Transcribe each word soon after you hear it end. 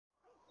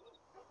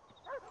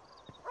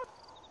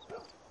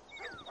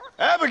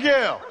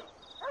Abigail!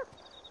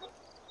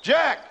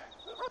 Jack!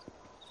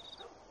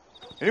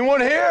 Anyone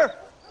here?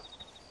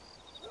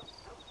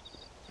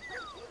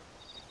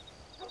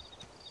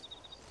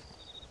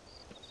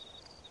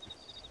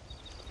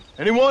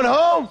 Anyone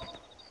home?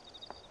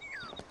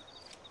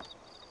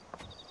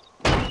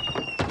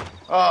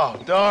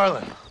 Oh,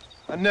 darling.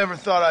 I never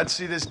thought I'd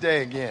see this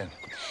day again.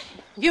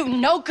 You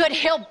no-good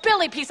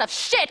hillbilly piece of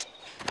shit!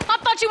 I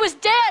thought you was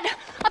dead!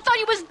 I thought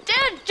you was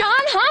dead, John,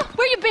 huh?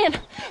 Where you been?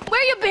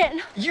 Where you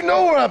been? You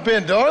know where I've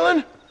been,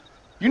 darling.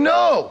 You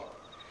know.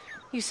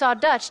 You saw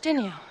Dutch,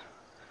 didn't you?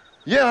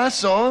 Yeah, I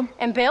saw him.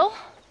 And Bill?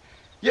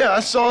 Yeah, I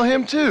saw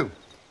him too.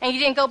 And you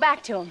didn't go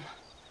back to him?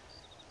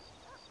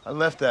 I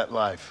left that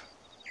life.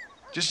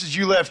 Just as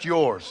you left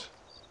yours.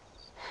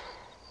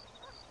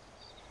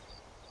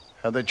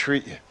 How'd they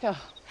treat you? Oh,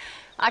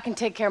 I can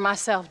take care of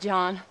myself,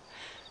 John.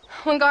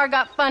 One guard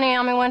got funny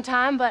on me one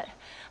time, but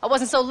I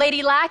wasn't so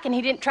ladylike and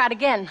he didn't try it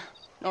again.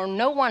 Nor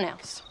no one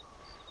else.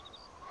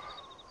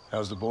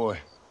 How's the boy?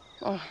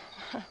 Oh,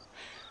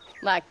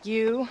 like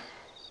you.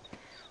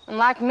 And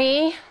like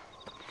me.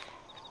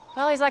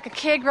 Well, he's like a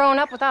kid growing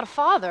up without a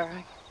father.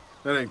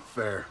 That ain't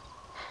fair.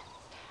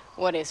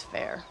 What is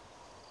fair?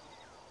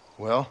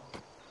 Well,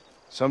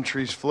 some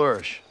trees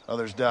flourish,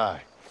 others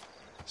die.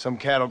 Some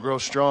cattle grow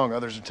strong,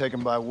 others are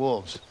taken by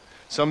wolves.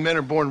 Some men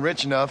are born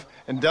rich enough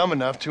and dumb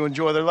enough to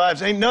enjoy their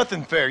lives. Ain't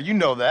nothing fair, you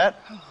know that.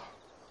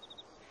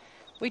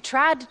 We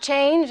tried to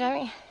change. I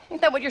mean,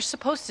 ain't that what you're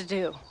supposed to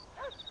do?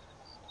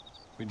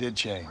 We did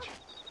change.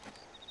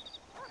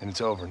 And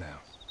it's over now.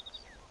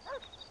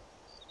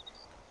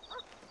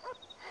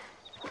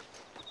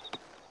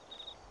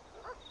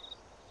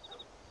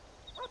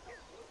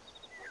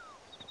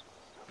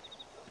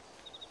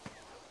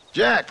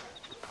 Jack!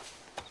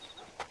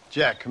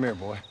 Jack, come here,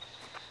 boy.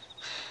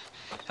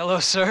 Hello,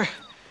 sir.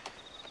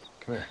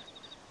 Come here.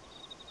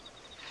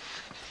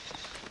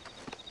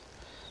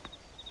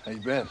 How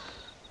you been?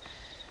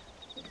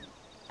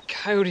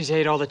 Coyotes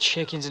ate all the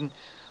chickens and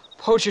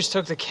poachers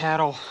took the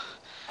cattle.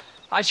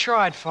 I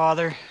tried,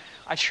 Father.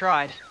 I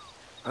tried.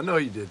 I know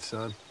you did,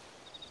 son.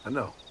 I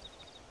know.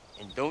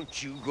 And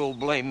don't you go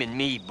blaming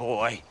me,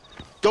 boy.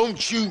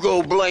 Don't you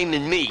go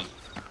blaming me.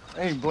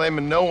 I ain't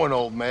blaming no one,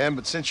 old man,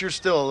 but since you're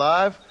still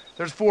alive,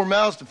 there's 4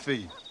 mouths to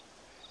feed.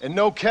 And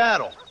no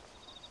cattle.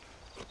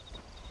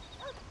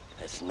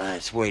 That's a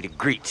nice way to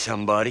greet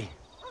somebody.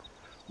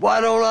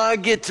 Why don't I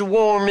get the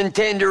warm and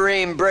tender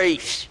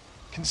embrace?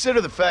 Consider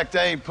the fact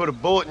I ain't put a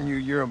bullet in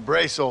your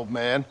embrace, old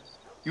man.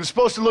 You were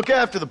supposed to look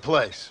after the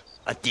place.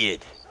 I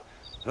did.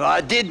 Well,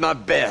 I did my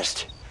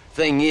best.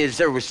 Thing is,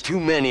 there was too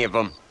many of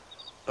them.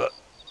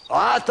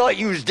 I thought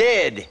you was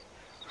dead.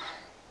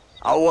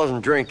 I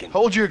wasn't drinking.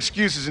 Hold your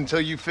excuses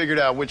until you figured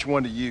out which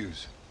one to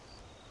use.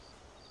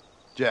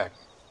 Jack,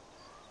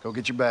 go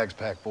get your bags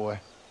packed, boy.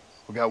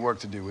 We got work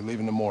to do. We leave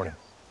in the morning.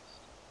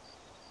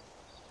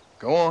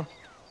 Go on.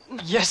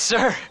 Yes,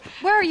 sir.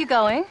 Where are you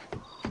going?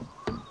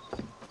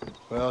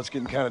 Well, it's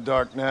getting kind of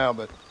dark now,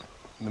 but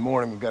in the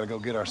morning we've got to go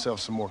get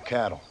ourselves some more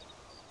cattle.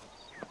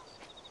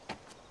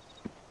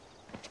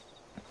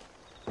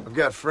 I've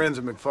got friends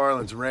at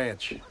Marston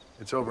Ranch.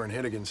 It's over in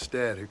Hennigan,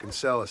 Stead, who can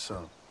sell us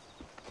some.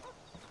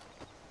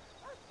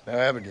 Now,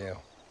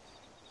 Abigail,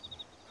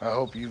 I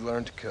hope you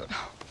learned to cook.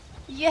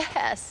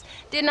 Yes.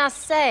 Didn't I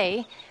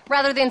say,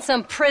 rather than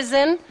some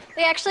prison,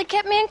 they actually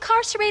kept me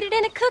incarcerated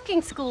in a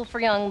cooking school for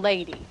young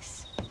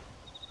ladies.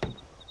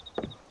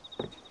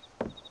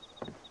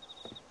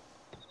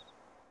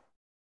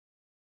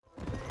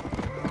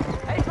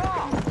 Hey,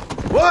 Paul!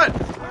 What?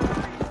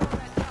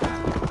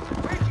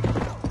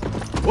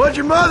 What'd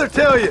your mother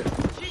tell you?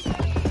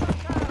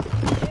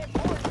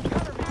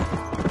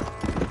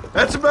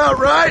 That's about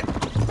right.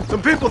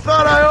 Some people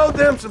thought I owed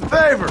them some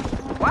favors.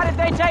 Why did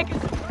they take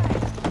us?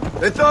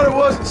 They thought it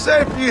wasn't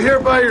safe for you here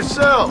by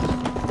yourselves.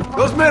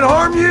 Those men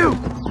harm you?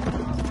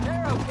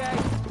 They're okay.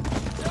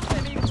 Some of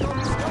them even told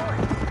me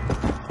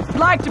stories. I'd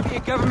like to be a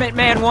government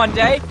man one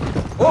day.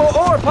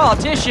 Or a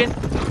politician.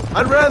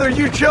 I'd rather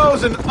you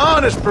chose an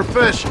honest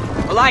profession.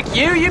 Like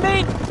you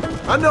mean?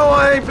 I know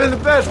I ain't been the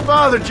best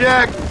father,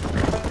 Jack.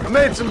 I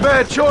made some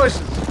bad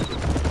choices.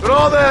 But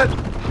all that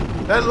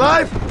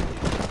life,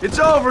 it's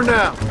over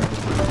now.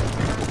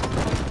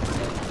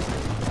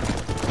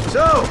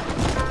 So,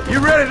 you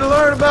ready to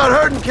learn about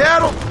herding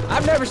cattle?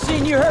 I've never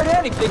seen you hurt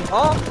anything,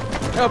 Paul.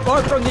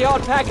 Apart from the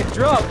odd pack of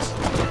drugs.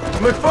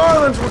 The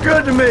MacFarlanes were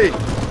good to me,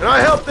 and I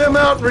helped them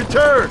out in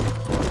return.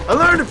 I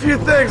learned a few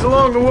things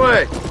along the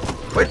way.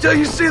 Wait till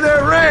you see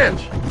their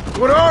ranch.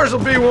 What ours will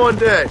be one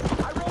day.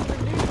 I read the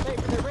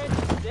newspaper the ranch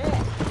is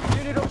dead.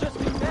 Soon it'll just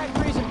be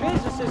factories and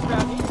businesses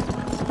around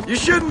here. You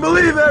shouldn't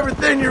believe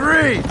everything you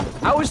read.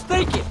 I was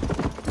thinking.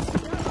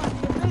 You must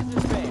be a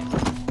businessman.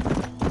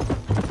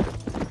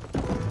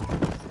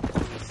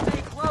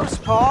 Stay close,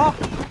 Paul.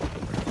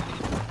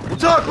 We'll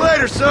talk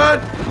later, son.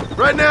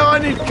 Right now, I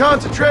need to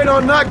concentrate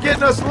on not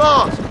getting us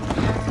lost.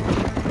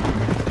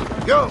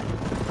 Go.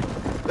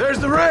 There's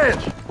the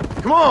ranch.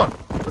 Come on.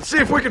 Let's see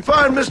if we can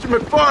find Mr.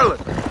 MacFarlane.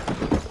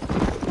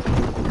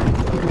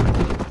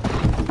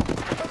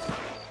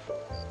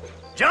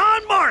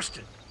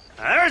 Marston.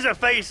 Now, there's a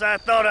face I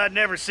thought I'd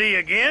never see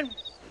again.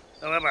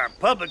 Some of our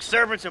public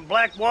servants in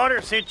Blackwater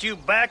sent you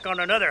back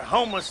on another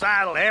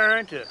homicidal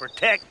errand to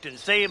protect and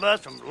save us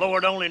from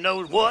Lord only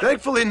knows what.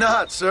 Thankfully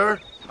not, sir.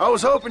 I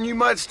was hoping you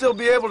might still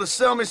be able to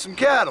sell me some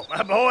cattle.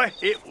 My boy,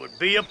 it would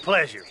be a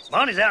pleasure.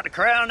 Bonnie's out in the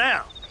crowd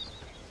now.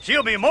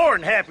 She'll be more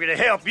than happy to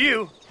help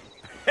you.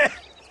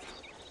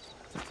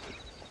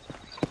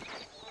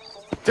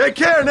 Take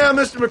care now,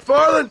 Mr.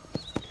 MacFarlane.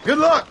 Good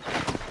luck.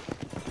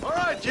 All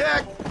right,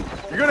 Jack.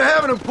 You're gonna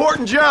have an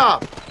important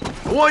job.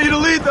 I want you to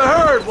lead the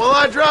herd while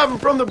I drive them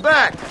from the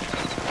back.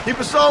 Keep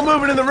us all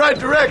moving in the right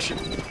direction.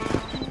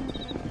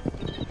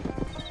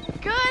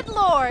 Good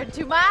Lord,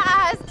 do my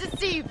eyes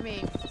deceive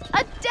me?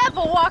 A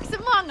devil walks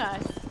among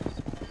us.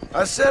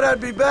 I said I'd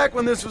be back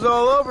when this was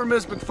all over,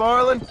 Miss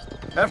MacFarlane.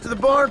 After the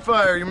barn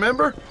fire, you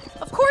remember?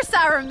 Of course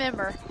I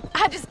remember.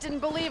 I just didn't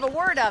believe a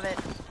word of it.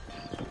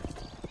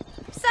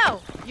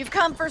 So, you've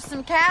come for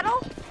some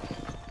cattle?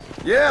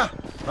 Yeah,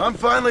 I'm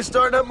finally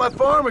starting up my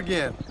farm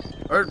again.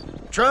 Or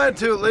trying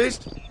to, at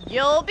least.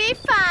 You'll be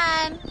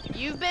fine.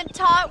 You've been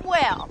taught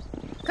well.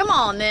 Come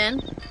on, then.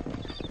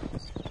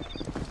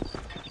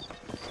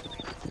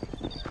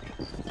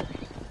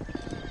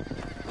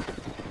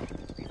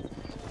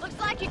 Looks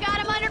like you got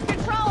him under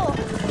control.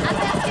 I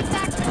best get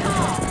back to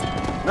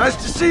call. Nice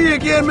to see you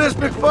again, Miss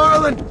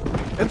MacFarlane.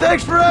 And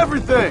thanks for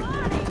everything.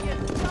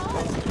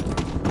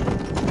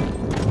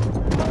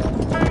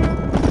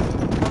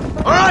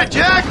 All right,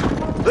 Jack.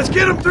 Let's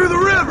get him through the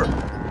river.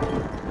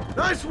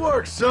 Nice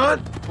work,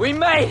 son. We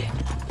made it!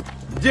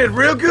 You did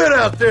real good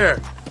out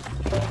there.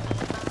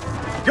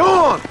 Go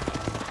on.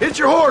 Hit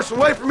your horse and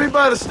wait for me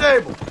by the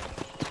stable.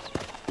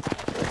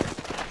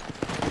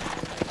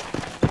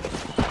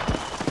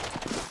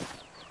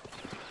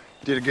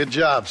 Did a good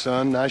job,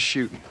 son. Nice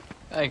shooting.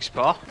 Thanks,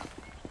 Pa.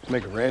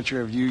 Make a rancher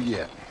of you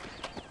yet.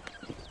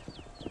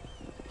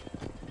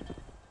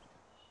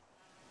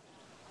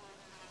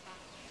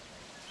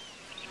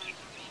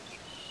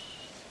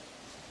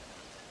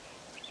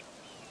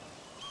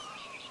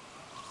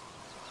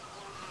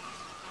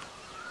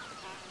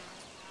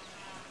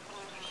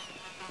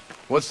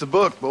 What's the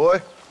book,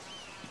 boy?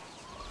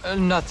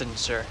 Nothing,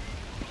 sir.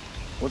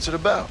 What's it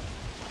about?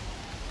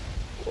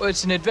 Well,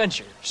 it's an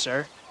adventure,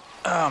 sir.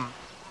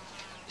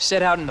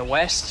 Set out in the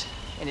West,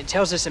 and it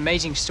tells this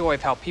amazing story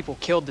of how people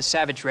killed the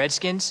savage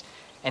Redskins,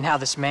 and how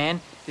this man,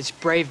 this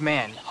brave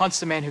man, hunts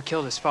the man who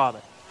killed his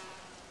father.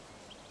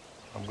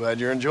 I'm glad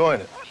you're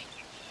enjoying it.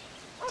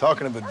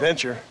 Talking of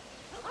adventure,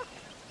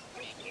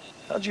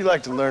 how'd you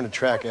like to learn to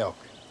track elk?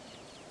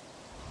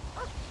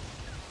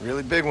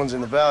 Really big ones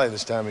in the valley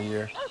this time of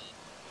year.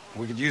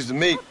 We could use the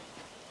meat.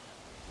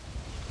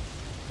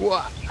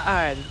 Well,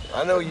 I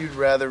know you'd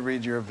rather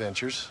read your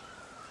adventures.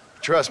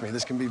 Trust me,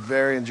 this can be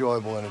very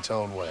enjoyable in its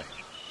own way.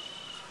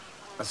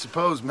 I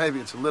suppose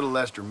maybe it's a little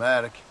less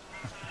dramatic.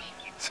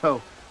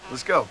 So,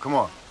 let's go, come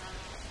on.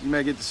 You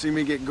may get to see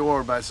me get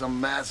gored by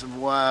some massive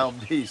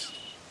wild beast.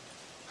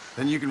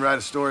 Then you can write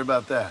a story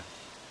about that.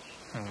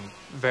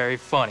 Very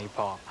funny,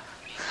 Pa.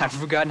 I've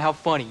forgotten how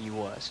funny you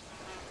was.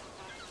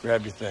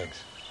 Grab your things.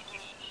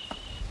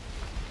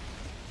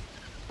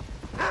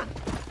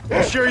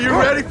 You sure you're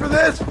ready for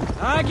this?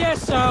 I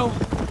guess so.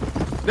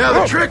 Now,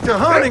 the trick to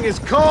hunting is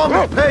calm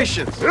and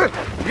patience. You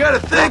gotta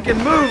think and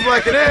move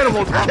like an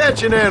animal to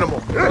catch an animal.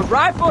 The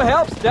rifle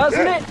helps,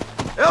 doesn't it?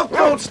 Elk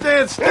don't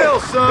stand still,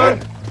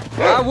 son.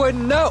 I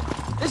wouldn't know.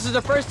 This is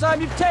the first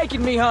time you've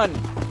taken me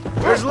hunting.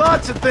 There's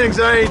lots of things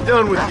I ain't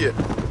done with you,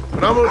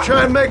 but I'm gonna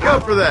try and make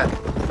up for that.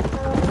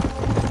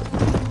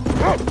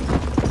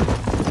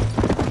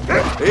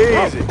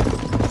 Easy.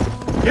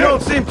 You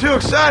don't seem too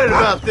excited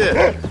about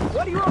this.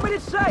 What do you want me to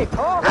say,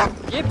 Pa?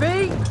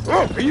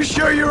 Yippee? Are you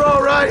sure you're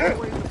all right?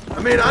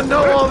 I mean, I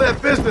know all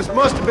that business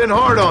must have been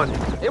hard on you.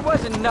 It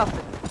wasn't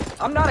nothing.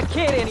 I'm not a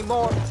kid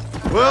anymore.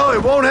 Well,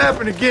 it won't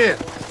happen again.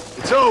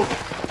 It's over.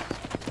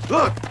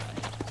 Look,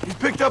 you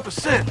picked up a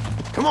scent.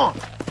 Come on.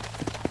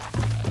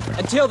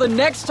 Until the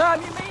next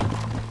time, you mean?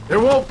 There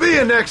won't be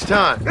a next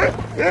time.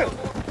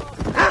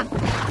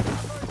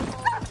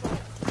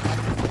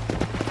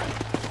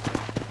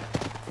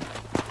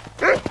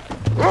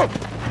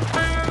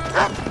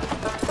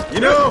 You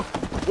know,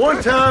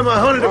 one time I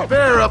hunted a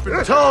bear up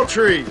in tall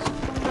trees.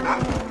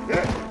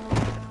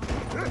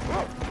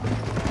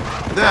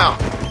 Now,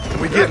 when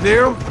we get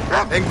near him,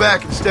 hang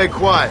back and stay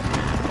quiet.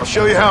 I'll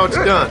show you how it's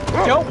done.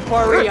 Don't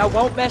worry, I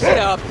won't mess it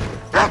up.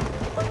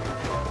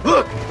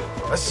 Look,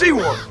 I see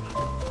one.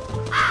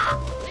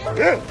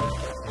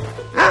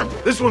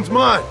 This one's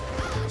mine.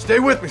 Stay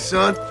with me,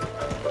 son.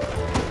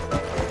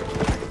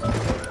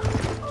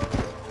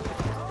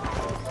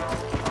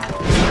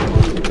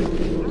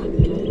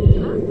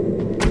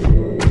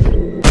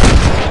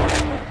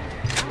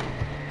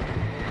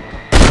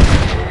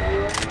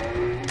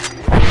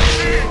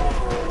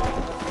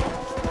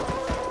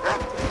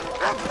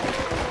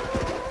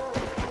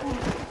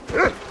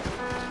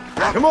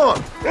 Come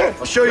on,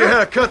 I'll show you how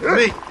to cut the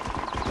meat.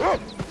 I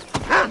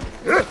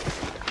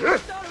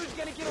thought he was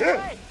gonna get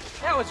away.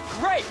 That was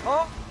great,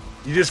 huh?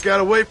 You just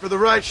gotta wait for the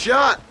right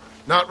shot.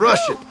 not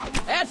rush it.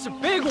 That's a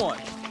big one.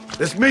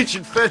 This meat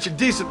should fetch a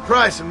decent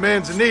price in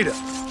Manzanita.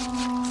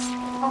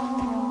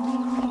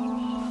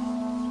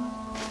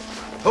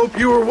 Hope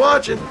you were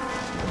watching.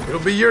 It'll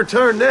be your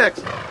turn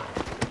next.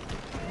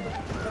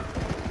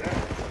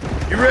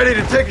 You ready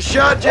to take a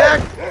shot, Jack?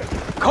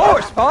 Of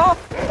course, Pa.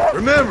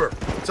 Remember,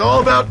 it's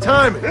all about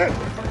timing.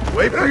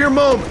 Wait for your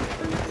moment.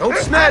 Don't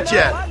snatch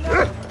at it.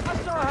 I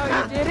saw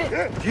how you did it.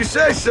 If you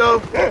say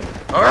so.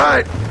 All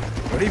right.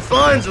 When he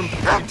finds them,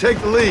 you take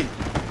the lead.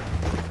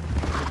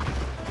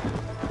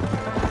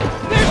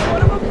 There's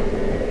one of them.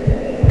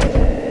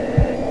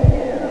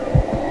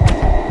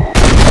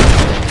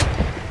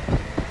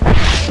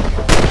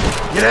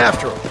 Get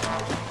after him.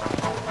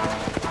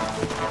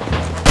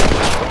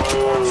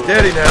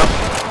 Steady now.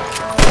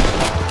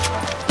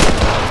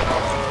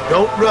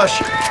 Don't rush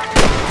it.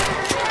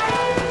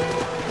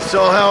 You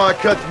saw how I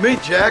cut the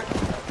meat, Jack.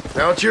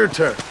 Now it's your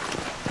turn.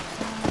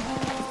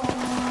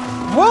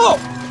 Whoa!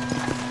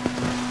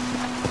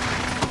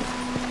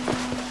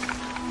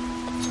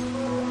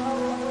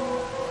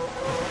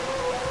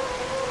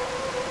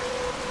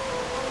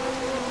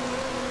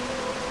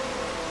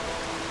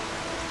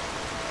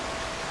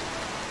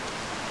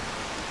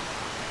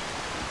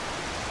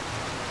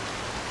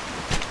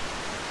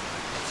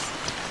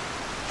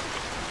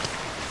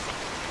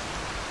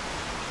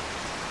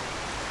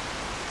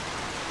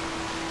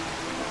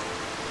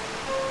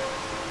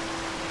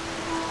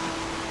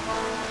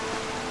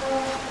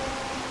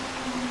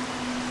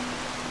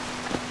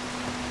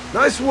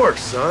 Nice work,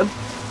 son.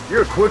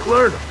 You're a quick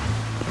learner.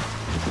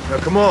 Now,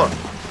 come on.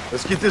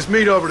 Let's get this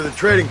meat over to the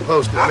trading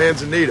post at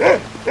Manzanita.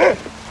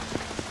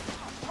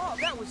 Oh,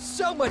 that was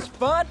so much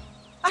fun.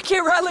 I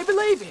can't rightly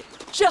believe it.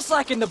 Just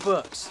like in the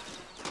books.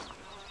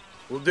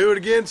 We'll do it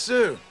again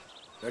soon.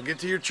 Now get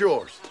to your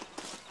chores.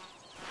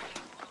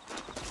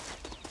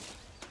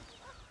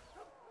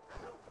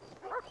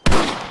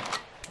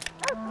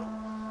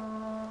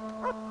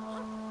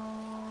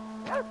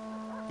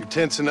 You're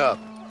tensing up.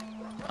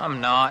 I'm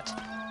not.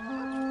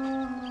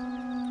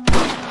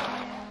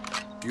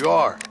 You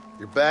are.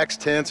 Your back's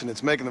tense and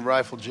it's making the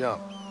rifle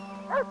jump.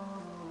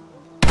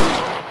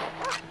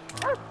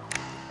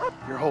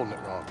 You're holding it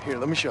wrong. Here,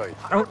 let me show you.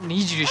 I don't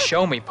need you to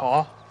show me,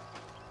 Pa.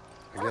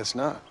 I guess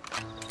not.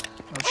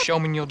 Don't show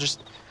me and you'll just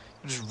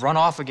run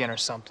off again or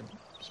something.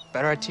 It's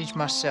better I teach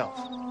myself.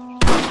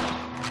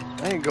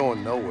 I ain't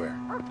going nowhere.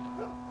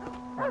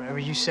 Whatever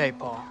you say,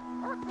 Pa.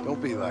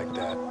 Don't be like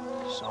that.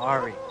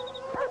 Sorry.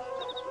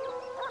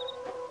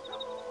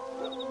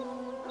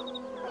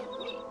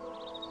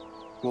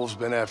 Wolves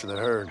been after the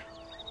herd.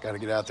 Gotta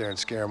get out there and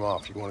scare them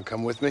off. You wanna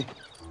come with me?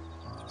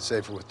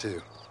 Safer with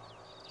two.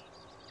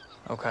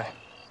 Okay.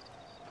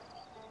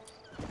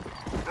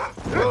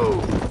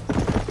 Whoa!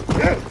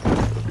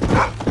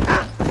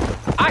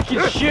 I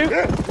can shoot.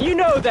 You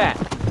know that.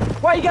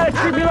 Why you gotta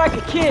treat me like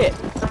a kid?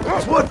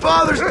 It's what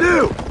fathers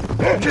do!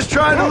 I'm just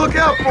trying to look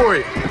out for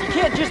you. You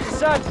can't just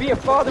decide to be a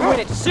father when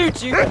it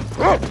suits you.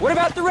 What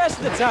about the rest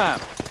of the time?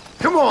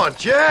 Come on,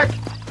 Jack!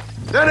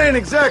 That ain't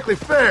exactly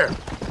fair.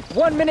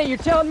 1 minute you're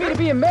telling me to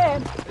be a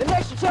man, the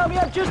next you're telling me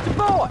I'm just a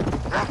boy.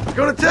 It's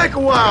gonna take a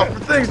while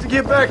for things to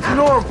get back to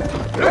normal.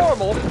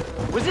 Normal?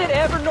 Was it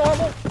ever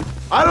normal?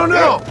 I don't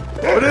know,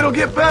 but it'll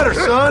get better,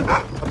 son.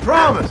 I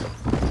promise.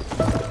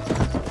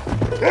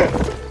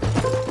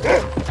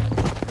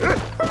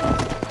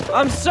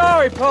 I'm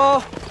sorry,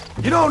 Pa.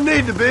 You don't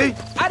need to be.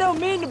 I don't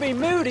mean to be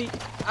moody.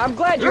 I'm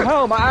glad you're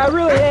home. I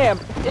really am.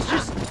 It's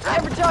just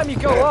every time you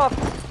go off,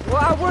 well,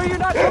 I worry you're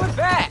not coming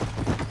back.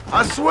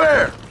 I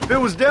swear, if it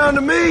was down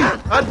to me,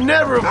 I'd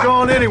never have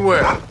gone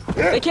anywhere.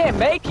 They can't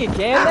make you,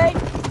 can they?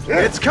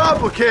 It's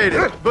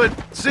complicated, but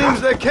seems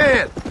they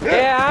can.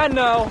 Yeah, I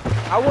know.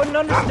 I wouldn't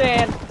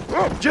understand.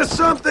 Just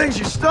some things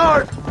you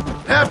start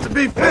have to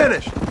be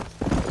finished.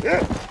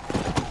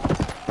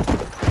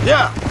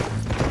 Yeah,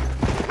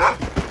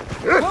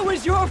 What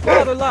was your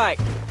father like?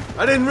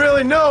 I didn't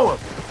really know him.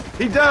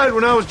 He died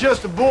when I was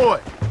just a boy.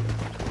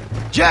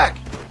 Jack,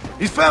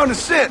 he's found a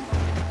scent.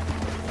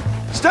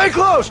 Stay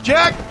close,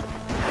 Jack.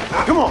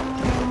 Come on.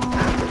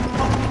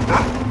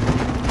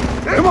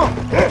 Come on.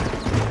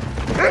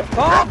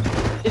 Pa,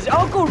 is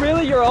Uncle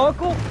really your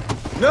uncle?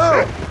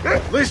 No,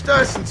 at least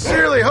I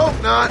sincerely hope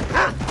not.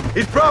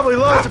 He's probably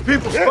lots of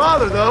people's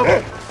father, though.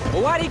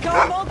 Well, why do you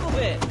call him Uncle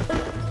then?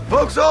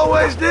 Folks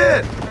always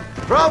did.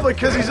 Probably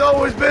because he's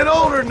always been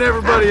older than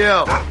everybody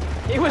else.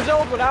 He was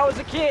old when I was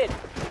a kid.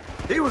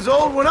 He was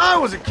old when I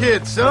was a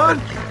kid,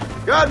 son.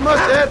 God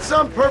must have had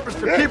some purpose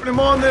for keeping him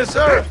on this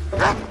earth.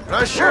 And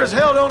I sure as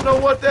hell don't know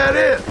what that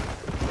is.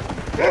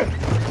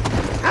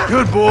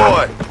 Good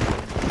boy.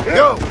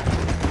 Go.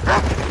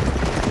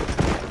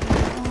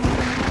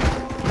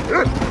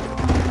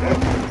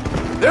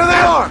 There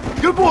they are.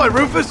 Good boy,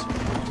 Rufus.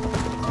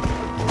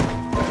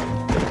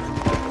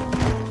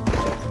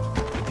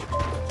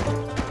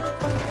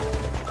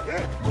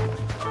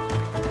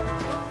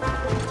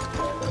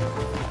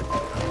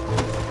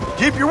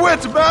 Keep your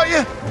wits about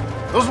you.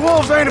 Those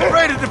wolves ain't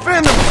afraid to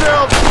defend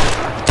themselves.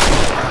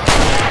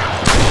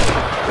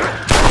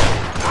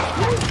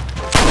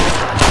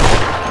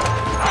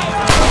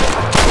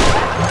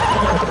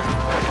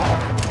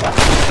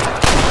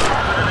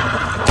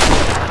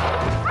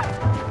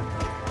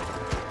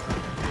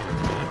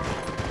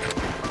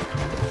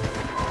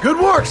 Good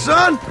work,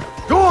 son.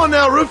 Go on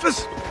now,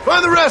 Rufus.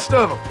 Find the rest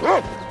of them.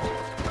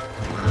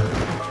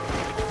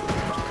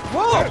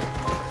 Whoa!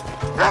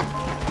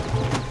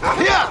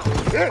 Yeah!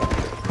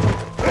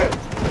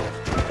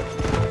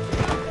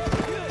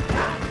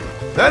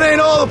 That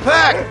ain't all the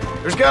pack.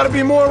 There's got to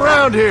be more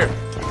around here.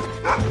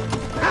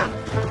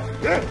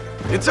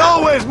 It's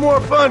always more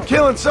fun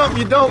killing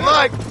something you don't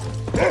like.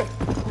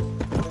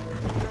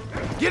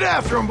 Get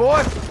after him,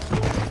 boy.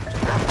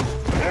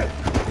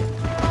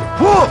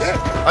 Wolves!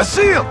 I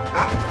see him!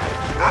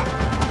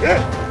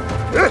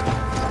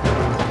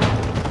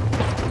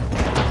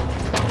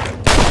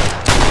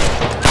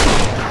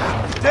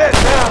 Dead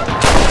now.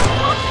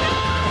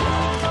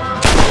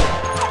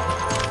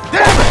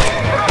 Damn it!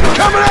 They're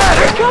coming at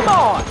us! Come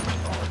on!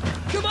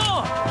 Come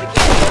on! We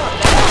can't stop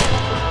that!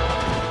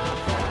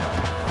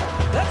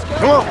 Let's go!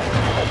 Come on!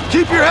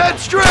 Keep your head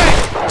straight!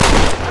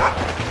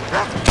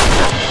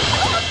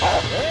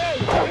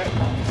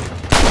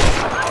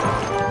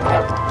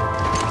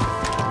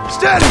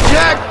 Steady,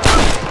 Jack!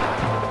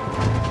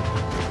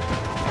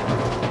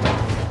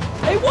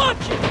 Hey,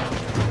 watch it!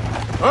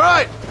 All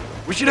right,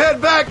 we should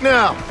head back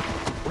now.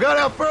 We got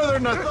out further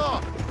than I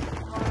thought.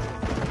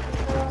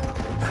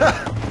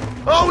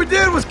 All we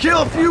did was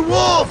kill a few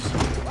wolves.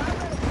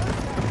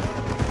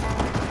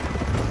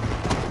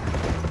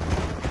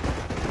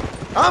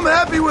 I'm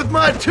happy with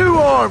my 2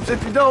 arms,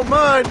 if you don't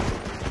mind.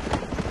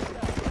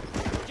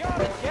 John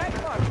and Jack,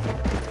 come on.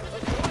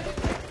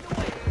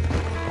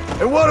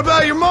 And what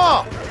about your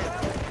mom?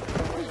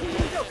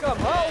 She'll come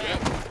home.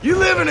 You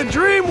live in a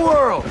dream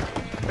world.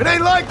 It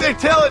ain't like they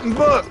tell it in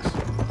books.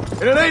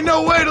 And it ain't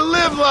no way to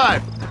live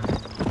life.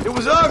 It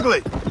was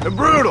ugly and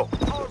brutal.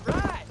 All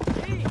right,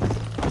 geez.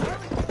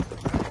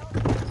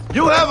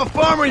 You'll have a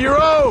farm of your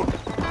own.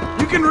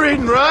 You can read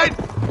and write.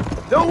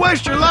 Don't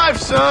waste your life,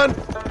 son.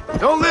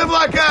 Don't live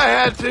like I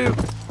had to.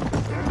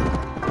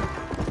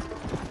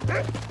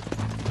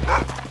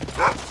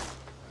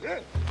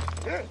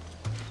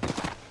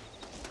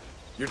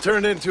 You're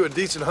turned into a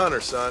decent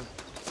hunter, son.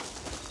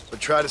 But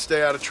try to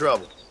stay out of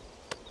trouble.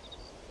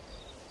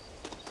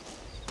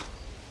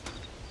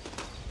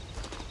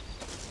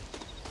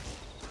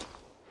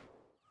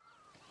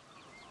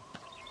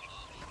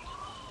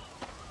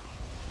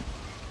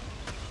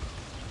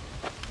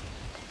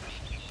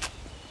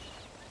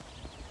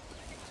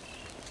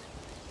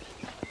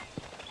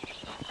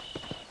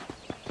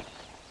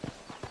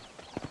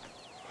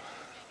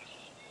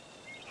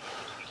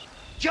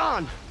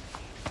 John!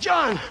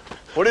 John!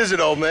 What is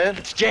it, old man?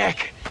 It's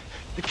Jack.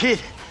 The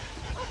kid.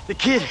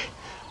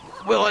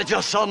 Well, I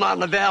just saw him out in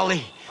the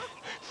valley.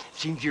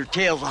 Seems your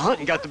tales of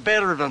hunting got the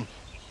better of him.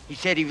 He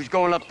said he was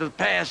going up to the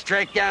pass,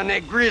 track down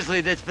that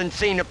grizzly that's been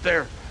seen up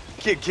there.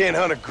 Kid can't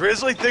hunt a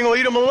grizzly. Thing will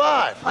eat him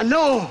alive. I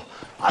know.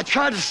 I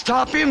tried to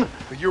stop him.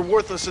 But you're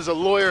worthless as a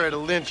lawyer at a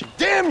lynching.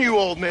 Damn you,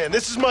 old man.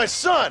 This is my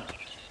son.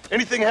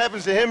 Anything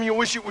happens to him, you'll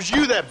wish it was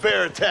you that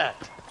bear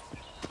attacked.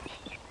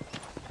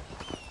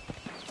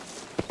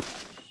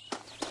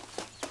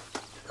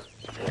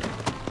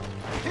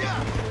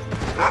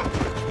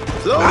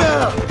 Slow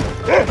down!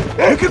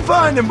 You can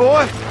find him,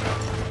 boy!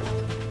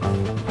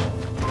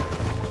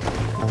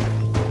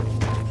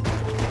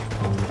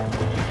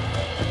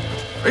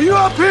 Are you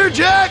up here,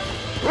 Jack?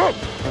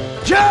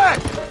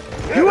 Jack!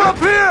 You up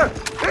here?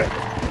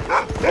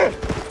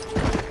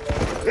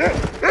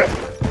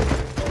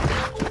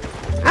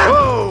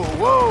 Whoa,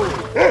 whoa!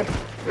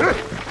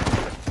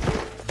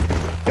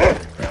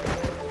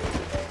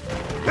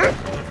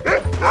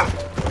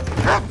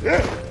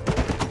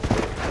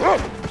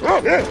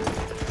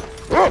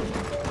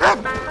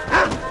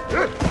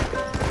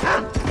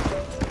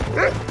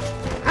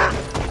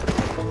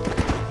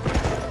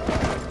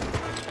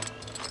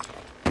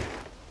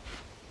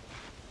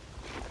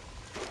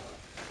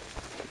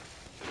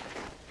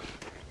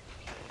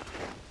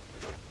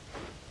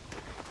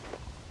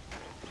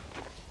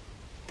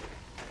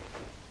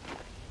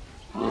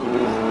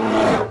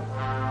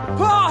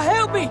 Paul,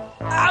 help me!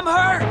 I'm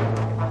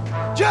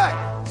hurt!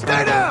 Jack,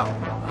 stay down!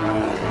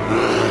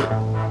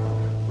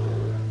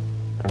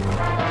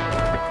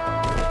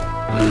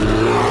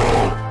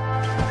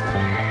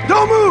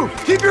 Don't move!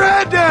 Keep your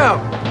head down!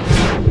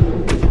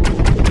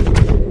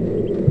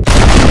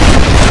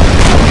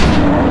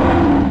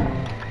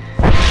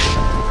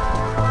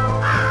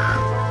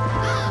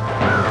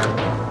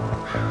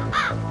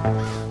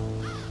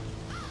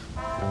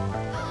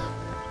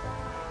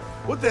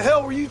 What the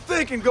hell were you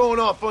thinking going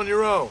off on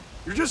your own?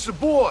 You're just a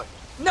boy.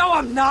 No,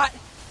 I'm not!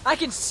 I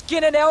can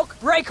skin an elk,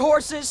 rake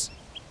horses.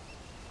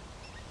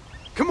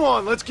 Come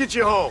on, let's get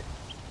you home.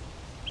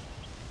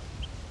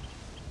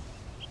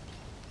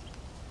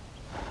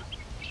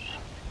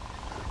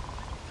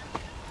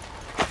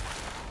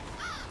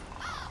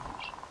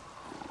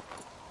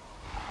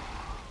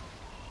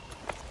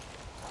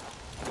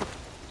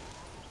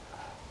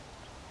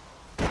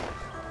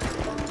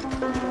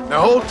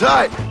 Now hold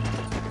tight.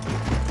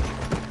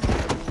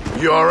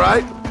 You all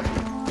right?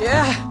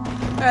 Yeah,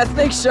 I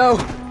think so.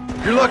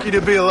 You're lucky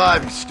to be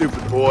alive, you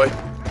stupid boy.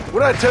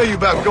 What'd I tell you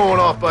about going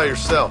off by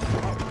yourself?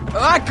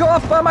 I go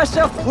off by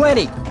myself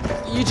plenty.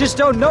 You just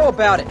don't know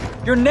about it.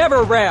 You're never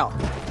around.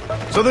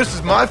 So this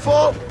is my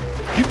fault?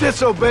 You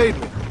disobeyed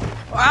me.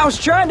 I was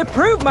trying to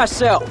prove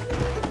myself.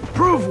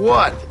 Prove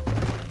what?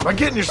 By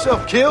getting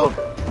yourself killed?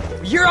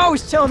 You're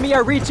always telling me I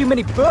read too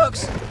many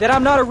books, that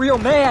I'm not a real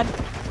man.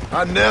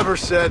 I never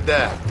said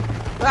that.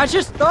 I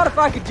just thought if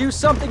I could do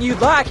something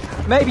you'd like,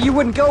 maybe you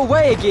wouldn't go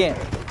away again.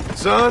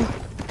 Son,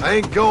 I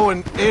ain't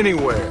going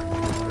anywhere.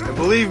 And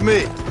believe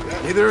me,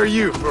 neither are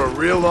you for a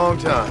real long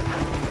time.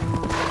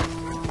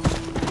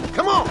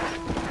 Come on!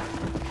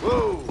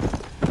 Whoa!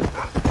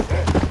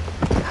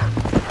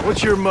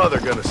 What's your mother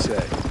gonna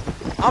say?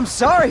 I'm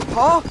sorry,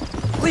 Pa.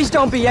 Please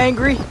don't be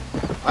angry.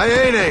 I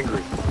ain't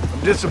angry.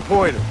 I'm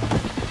disappointed.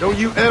 Don't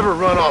you ever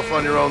run off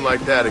on your own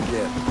like that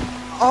again.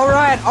 All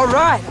right.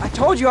 I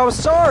told you I was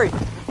sorry.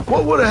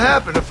 What would have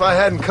happened if I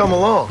hadn't come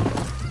along?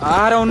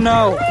 I don't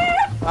know.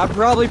 I'd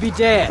probably be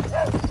dead.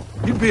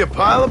 You'd be a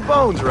pile of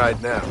bones right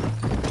now.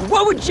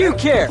 What would you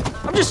care?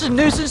 I'm just a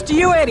nuisance to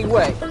you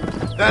anyway.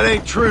 That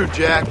ain't true,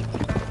 Jack.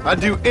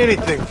 I'd do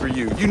anything for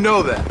you. You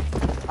know that.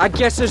 I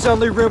guess there's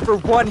only room for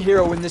one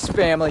hero in this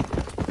family.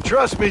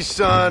 Trust me,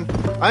 son.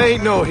 I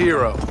ain't no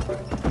hero.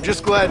 I'm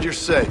just glad you're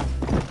safe.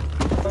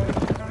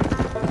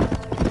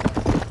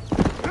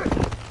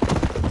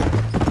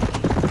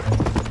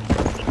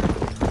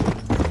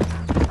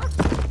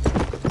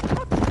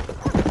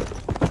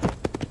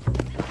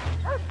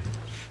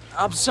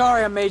 I'm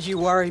sorry I made you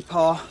worry,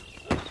 Pa.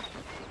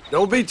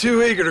 Don't be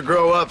too eager to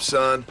grow up,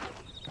 son.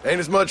 Ain't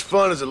as much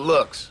fun as it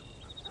looks.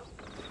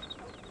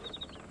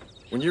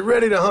 When you're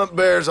ready to hunt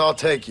bears, I'll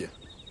take you.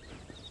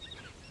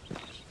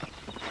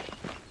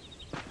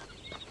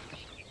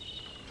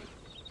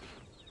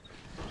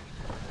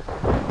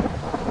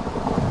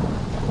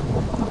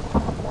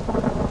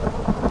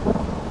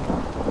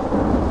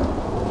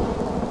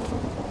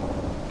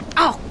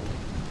 Oh,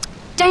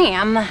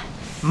 damn.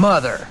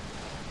 Mother.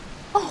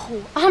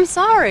 Oh, I'm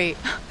sorry.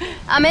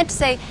 I meant to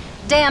say,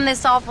 damn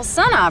this awful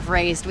son I've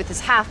raised with his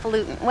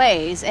highfalutin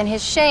ways, and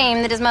his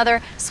shame that his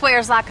mother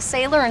swears like a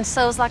sailor and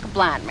sews like a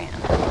blind man.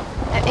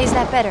 Is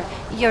that better,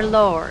 your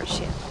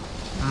lordship?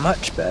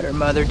 Much better,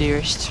 Mother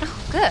dearest.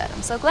 Oh, good.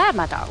 I'm so glad,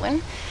 my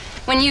darling.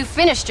 When you've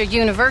finished your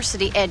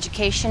university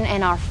education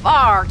and are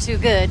far too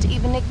good to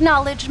even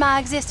acknowledge my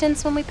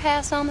existence when we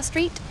pass on the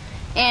street,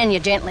 and you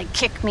gently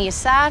kick me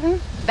aside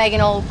and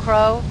begging old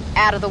crow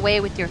out of the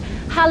way with your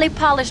highly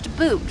polished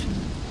boot.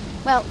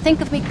 Well, think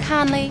of me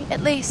kindly,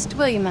 at least,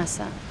 will you, my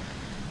son?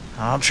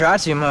 I'll try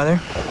to, Mother.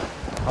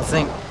 I'll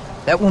think,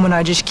 that woman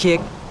I just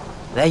kicked,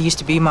 that used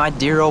to be my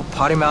dear old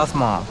potty-mouthed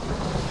mom.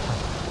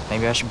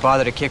 Maybe I should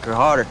bother to kick her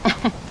harder.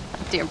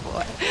 Dear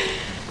boy.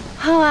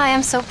 Oh, I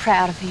am so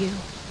proud of you.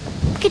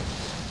 Get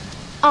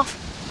off.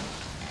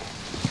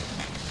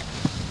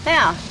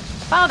 Now,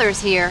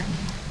 Father's here.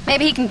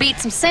 Maybe he can beat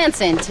some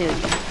sense into you.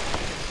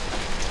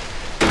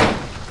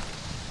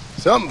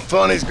 Something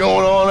funny's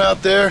going on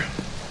out there.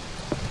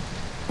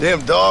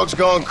 Damn dogs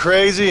gone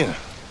crazy, and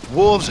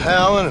wolves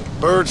howling,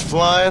 and birds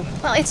flying.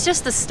 Well, it's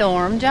just the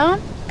storm,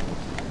 John.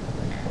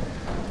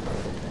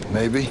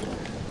 Maybe.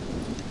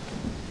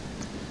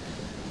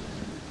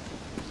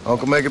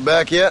 Uncle make it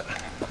back yet?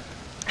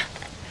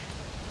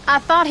 I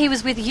thought he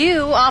was with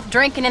you, off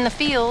drinking in the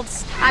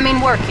fields. I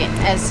mean, working,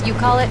 as you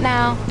call it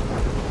now.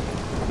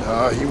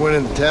 He went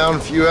into town a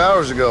few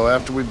hours ago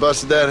after we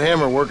busted that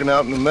hammer working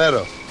out in the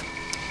meadow.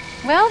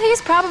 Well,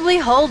 he's probably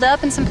holed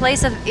up in some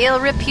place of ill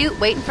repute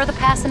waiting for the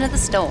passing of the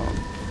storm.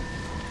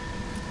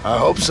 I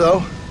hope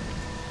so.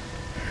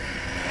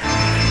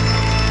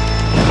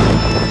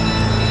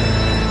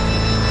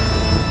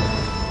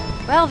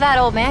 Well, that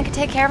old man can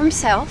take care of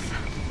himself.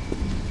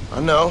 I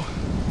know.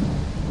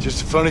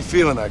 Just a funny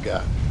feeling I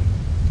got.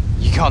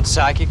 You gone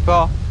psychic,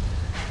 Pa?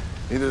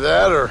 Either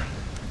that or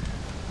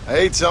I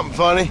ate something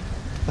funny.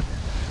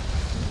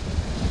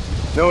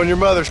 Knowing your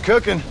mother's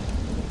cooking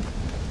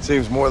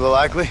seems more than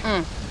likely.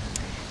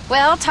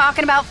 Well,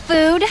 talking about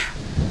food,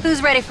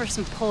 who's ready for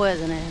some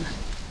poisoning?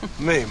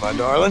 Me, my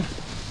darling.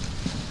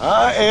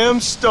 I am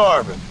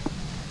starving.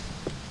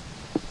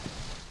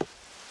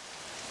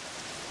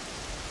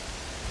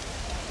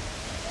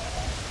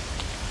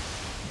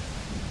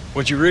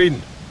 What you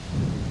reading?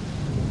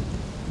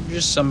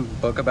 Just some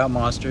book about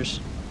monsters.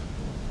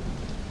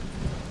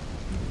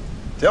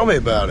 Tell me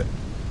about it.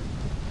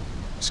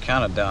 It's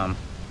kind of dumb.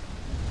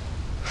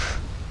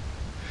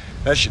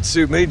 That should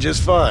suit me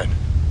just fine.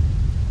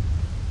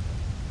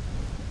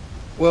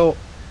 Well,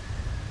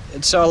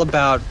 it's all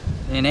about,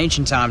 in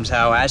ancient times,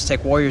 how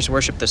Aztec warriors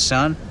worshiped the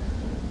sun.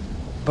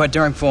 But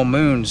during full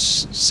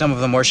moons, some of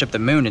them worship the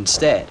moon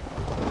instead.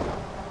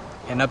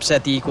 And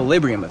upset the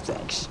equilibrium of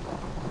things.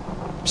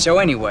 So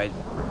anyway,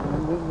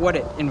 what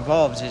it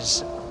involves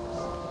is,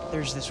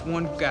 there's this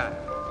one guy,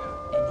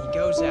 and he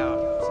goes out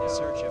in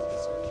search of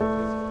his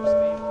family.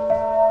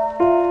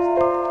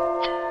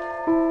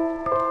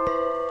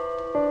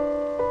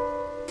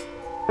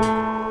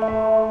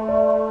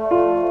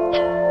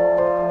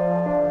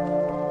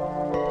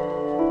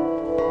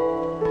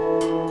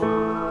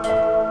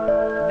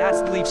 And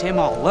that leaves him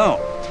all alone.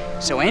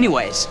 So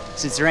anyways,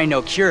 since there ain't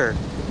no cure,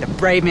 the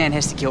brave man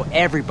has to kill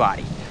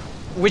everybody.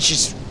 Which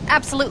is...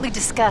 absolutely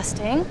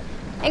disgusting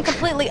and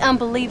completely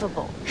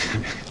unbelievable.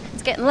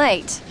 It's getting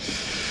late.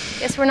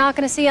 Guess we're not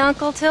gonna see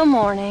Uncle till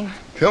morning.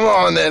 Come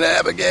on then,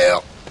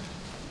 Abigail.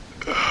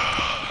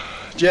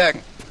 Jack,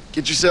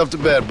 get yourself to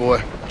bed,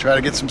 boy. Try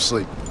to get some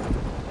sleep.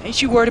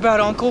 Ain't you worried about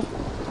Uncle?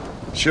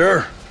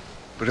 Sure,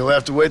 but he'll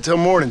have to wait till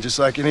morning just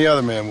like any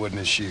other man would in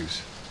his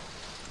shoes.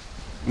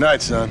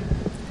 Night, son.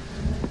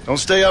 Don't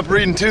stay up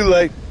reading too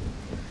late.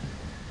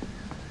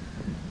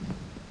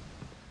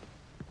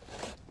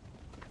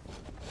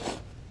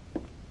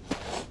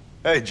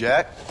 Hey,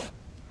 Jack.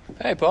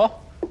 Hey,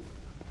 Paul.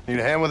 Need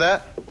a hand with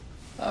that?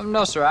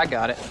 No, sir, I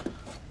got it.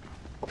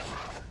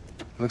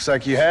 Looks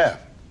like you have.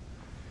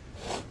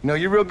 You know,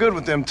 you're real good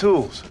with them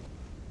tools.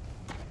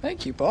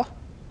 Thank you, Paul.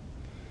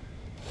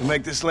 You'll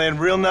make this land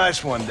real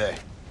nice one day.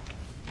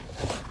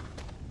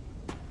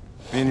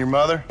 Me and your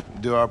mother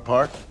do our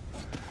part.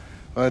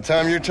 By the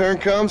time your turn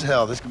comes,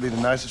 hell, this could be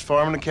the nicest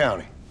farm in the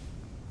county.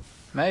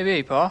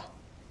 Maybe, Paul.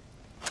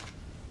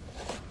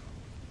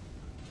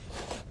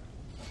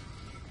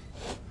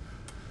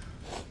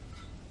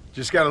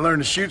 Just gotta learn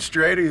to shoot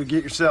straight or you'll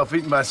get yourself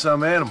eaten by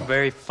some animal.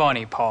 Very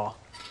funny, Paul.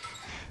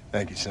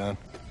 Thank you, son.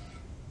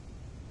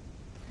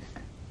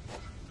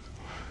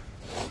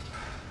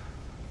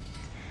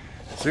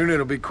 Soon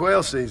it'll be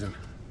quail season.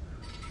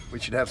 We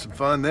should have some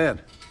fun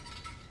then.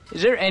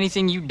 Is there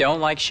anything you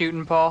don't like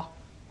shooting, Paul?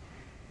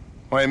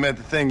 Well, I ain't met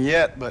the thing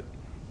yet, but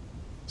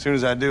as soon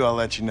as I do, I'll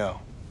let you know.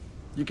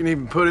 You can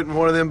even put it in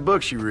one of them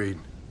books you read.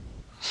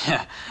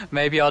 Yeah,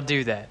 maybe I'll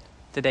do that.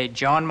 The day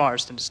John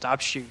Marston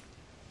stopped shooting.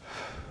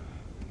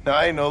 Now,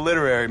 I ain't no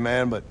literary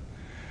man, but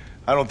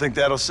I don't think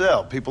that'll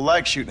sell. People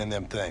like shooting in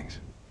them things.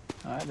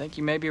 I think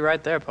you may be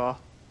right there, Paul.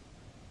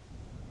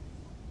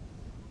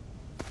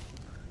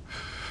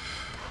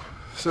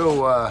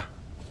 So,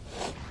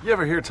 you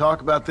ever hear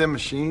talk about them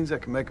machines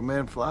that can make a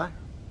man fly?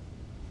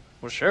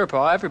 Well, sure,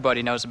 Paul.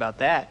 Everybody knows about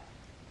that.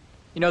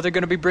 You know they're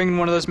going to be bringing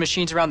one of those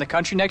machines around the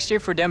country next year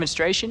for a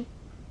demonstration?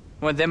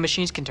 One of them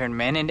machines can turn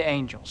men into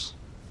angels.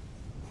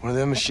 One of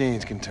them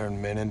machines can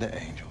turn men into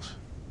angels.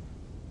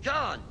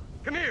 John,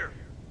 come here.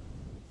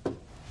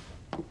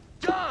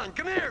 John,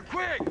 come here,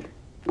 quick.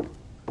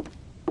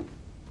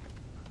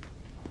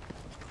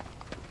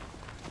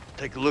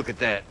 Take a look at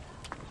that.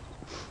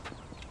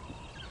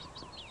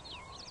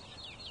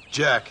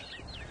 Jack,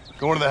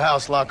 go into the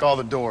house, lock all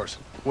the doors.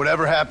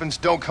 Whatever happens,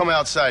 don't come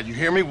outside. You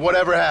hear me?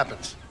 Whatever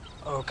happens.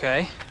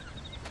 Okay.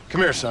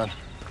 Come here, son.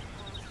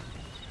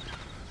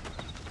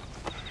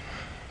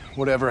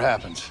 Whatever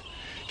happens,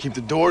 keep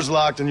the doors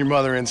locked and your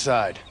mother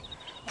inside.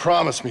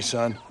 Promise me,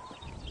 son.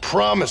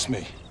 Promise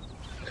me.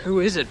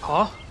 Who is it,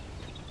 Paul?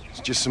 It's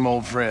just some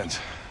old friends.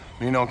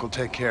 Me and Uncle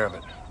take care of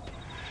it.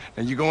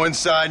 Now you go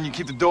inside and you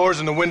keep the doors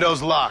and the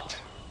windows locked.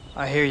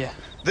 I hear you.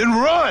 Then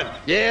run!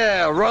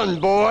 Yeah,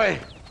 run, boy.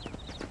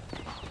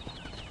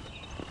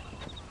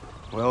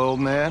 Well, old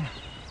man,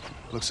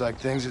 looks like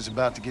things is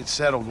about to get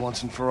settled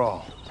once and for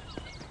all.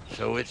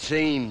 So it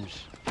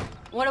seems.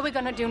 What are we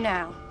gonna do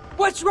now?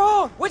 What's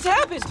wrong? What's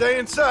happened? Stay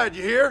inside,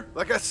 you hear?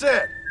 Like I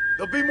said,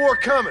 there'll be more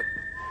coming.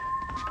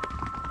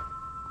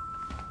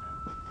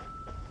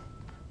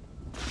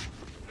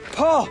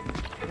 Paul,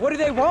 what do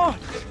they want?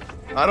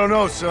 I don't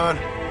know, son.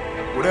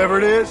 Whatever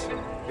it is,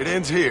 it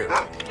ends here.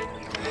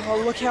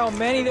 Oh, look how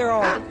many there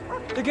are.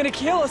 They're gonna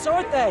kill us,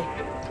 aren't they?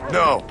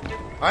 No,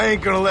 I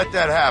ain't gonna let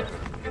that happen.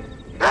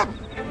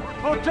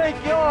 We'll take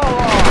you all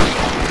on.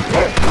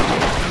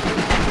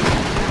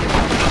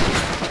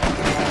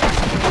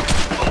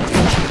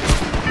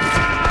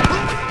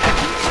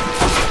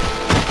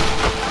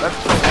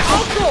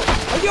 Uncle,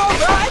 are you all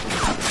right?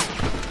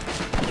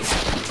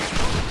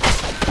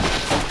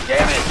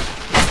 Damn it!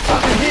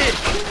 I'm hit!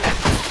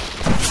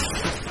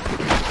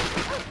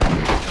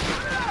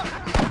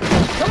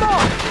 Come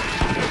on!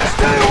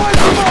 Stay away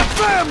from my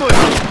family!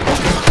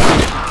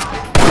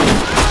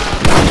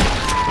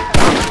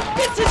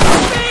 This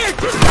isn't fair!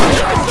 Just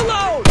leave us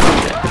alone!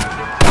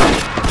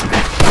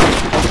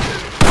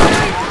 I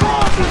ain't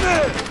causing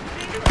this!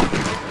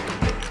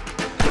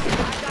 I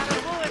got a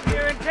bullet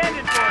here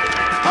intended for you.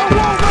 I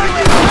won't let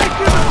you take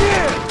it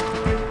again!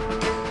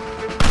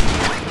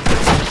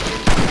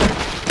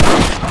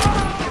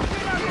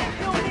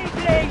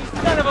 Hey, you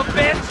son of a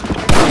bitch!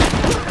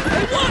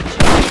 Hey, watch!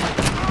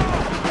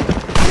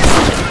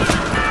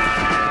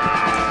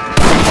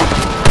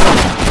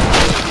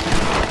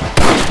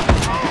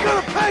 You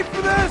gonna pay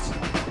for this?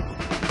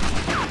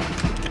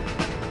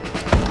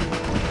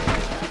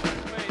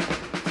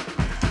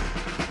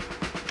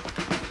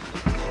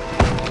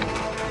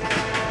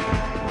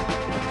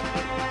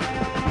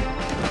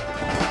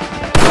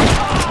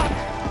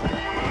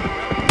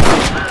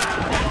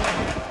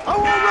 I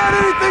won't let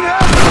anything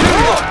happen to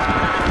you!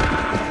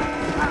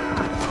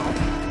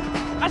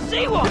 I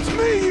see one! It's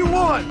me you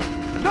want,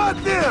 not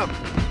them!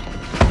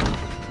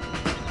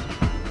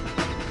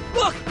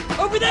 Look!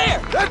 Over there!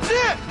 That's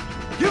it!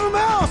 Give him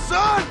hell,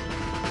 son!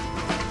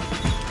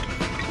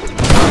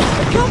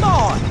 Come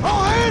on!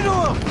 I'll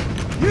handle him!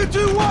 You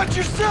two watch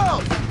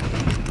yourselves!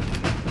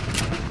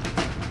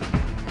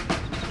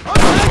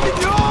 I'm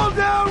taking you all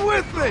down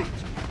with me!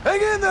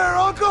 Hang in there,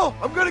 Uncle!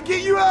 I'm gonna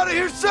get you out of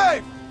here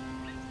safe!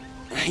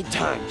 Ain't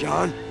time,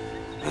 John.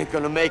 I ain't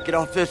gonna make it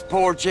off this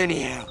porch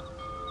anyhow.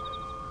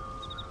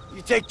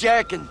 You take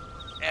Jack and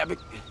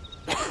Abigail.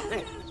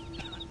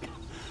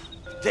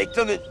 Take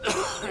them and...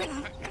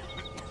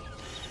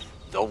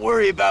 Don't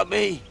worry about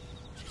me.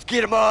 Just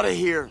get them out of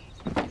here.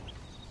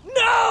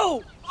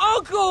 No!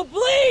 Uncle,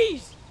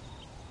 please!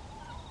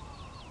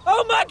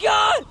 Oh my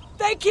God!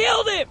 They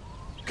killed him!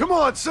 Come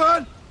on,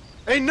 son!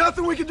 Ain't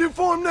nothing we can do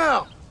for him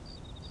now!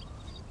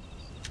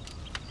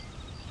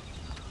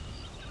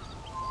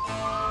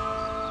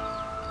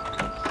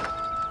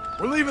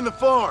 We're leaving the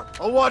farm.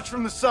 I'll watch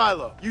from the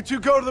silo. You two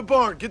go to the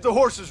barn, get the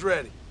horses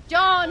ready.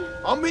 John!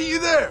 I'll meet you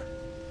there.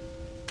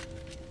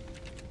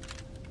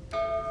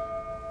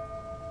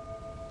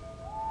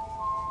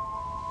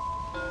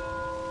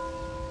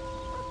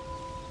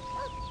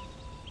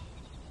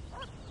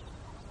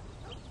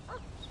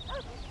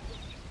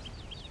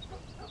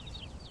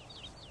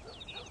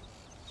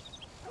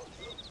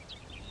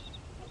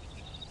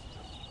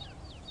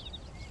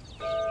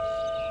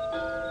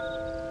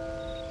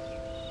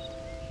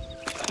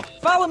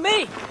 Follow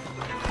me!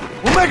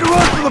 We'll make a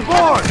run for the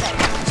barn!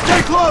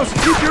 Stay close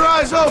and keep your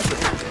eyes open!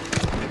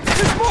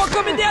 There's more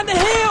coming down the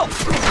hill!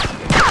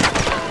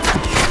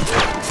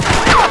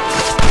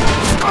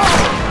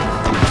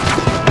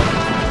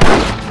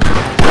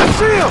 I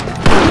see him!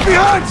 He's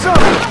behind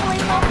something!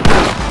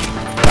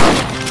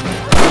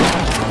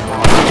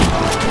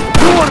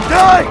 You want to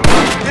die?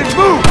 Then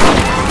move!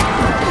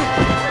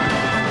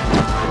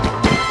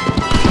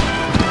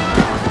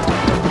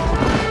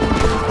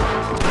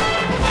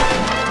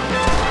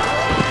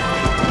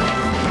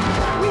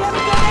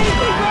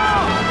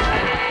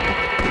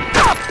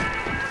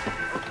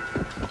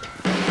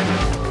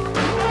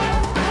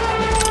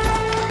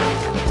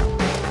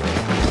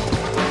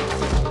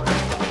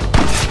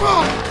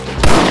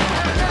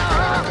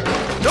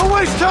 Don't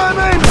waste time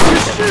aiming,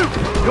 just shoot!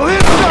 You'll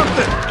hit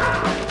something!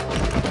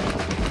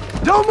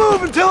 Don't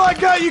move until I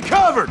got you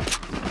covered!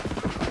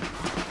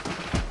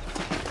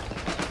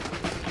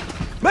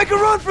 Make a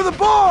run for the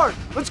barn!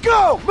 Let's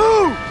go!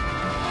 Move!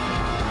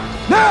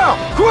 Now!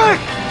 Quick!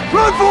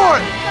 Run for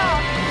it!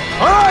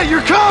 Alright,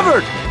 you're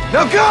covered!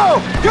 Now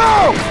go!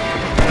 Go!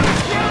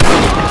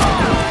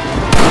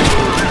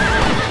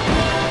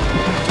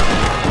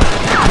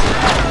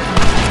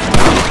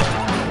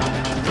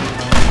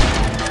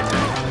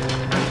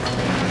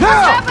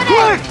 Now!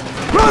 Quick!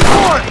 Run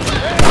for it!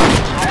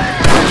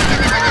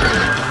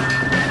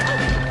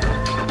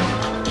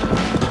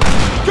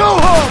 Go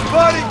home,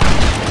 buddy!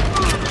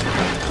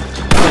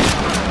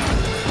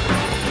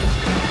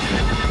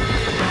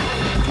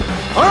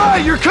 All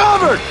right, you're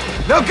covered!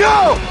 Now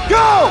go!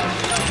 Go!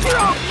 You're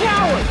all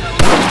cowards!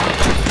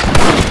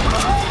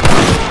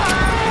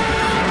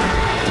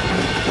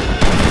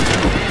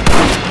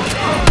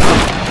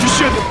 You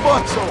shouldn't have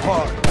fought so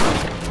hard.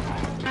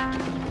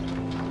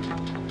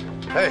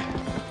 Hey,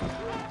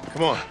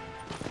 come on.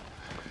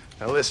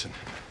 Now listen.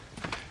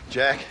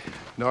 Jack,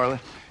 Darlin,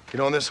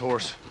 get on this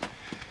horse.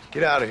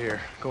 Get out of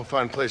here. Go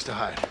find a place to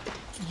hide.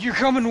 You're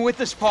coming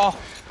with us, Paul.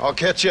 I'll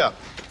catch up.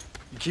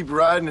 You keep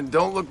riding and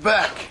don't look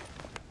back.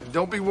 And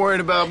don't be worrying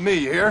about me,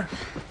 you hear?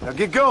 Now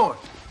get going.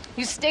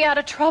 You stay out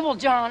of trouble,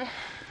 John.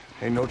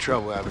 Ain't no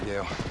trouble,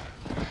 Abigail.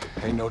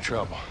 Ain't no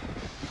trouble.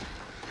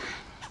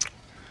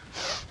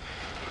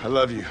 I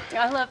love you.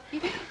 I love you.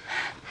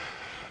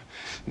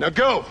 Now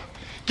go!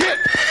 Get!